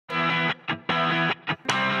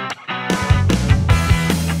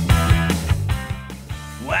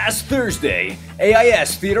Last Thursday,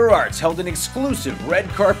 AIS Theater Arts held an exclusive red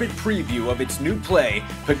carpet preview of its new play,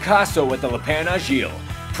 Picasso at the Lapin Agile,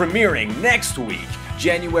 premiering next week,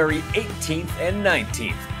 January 18th and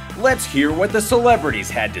 19th. Let's hear what the celebrities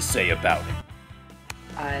had to say about it.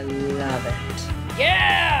 I love it.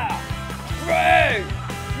 Yeah! Great!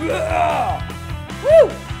 Yeah!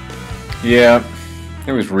 Woo! Yeah,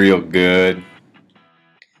 it was real good.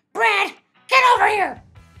 Brad, get over here!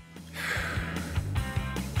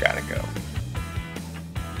 Gotta go.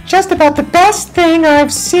 Just about the best thing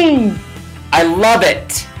I've seen. I love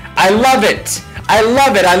it! I love it! I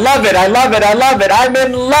love it! I love it! I love it! I love it! I'm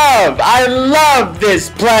in love! I love this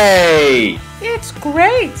play! It's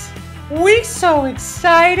great. We so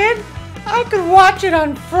excited. I could watch it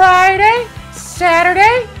on Friday,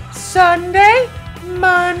 Saturday, Sunday,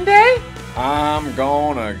 Monday. I'm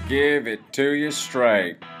gonna give it to you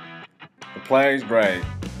straight. The play's great.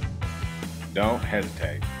 Don't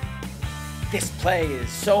hesitate. This play is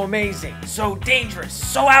so amazing, so dangerous,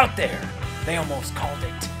 so out there. They almost called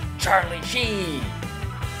it Charlie Sheen.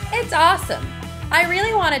 It's awesome. I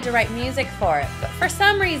really wanted to write music for it, but for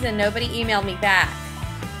some reason nobody emailed me back.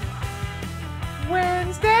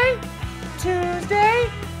 Wednesday, Tuesday,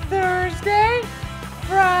 Thursday,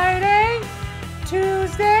 Friday,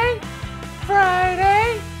 Tuesday,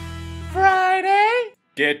 Friday, Friday.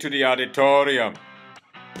 Get to the auditorium.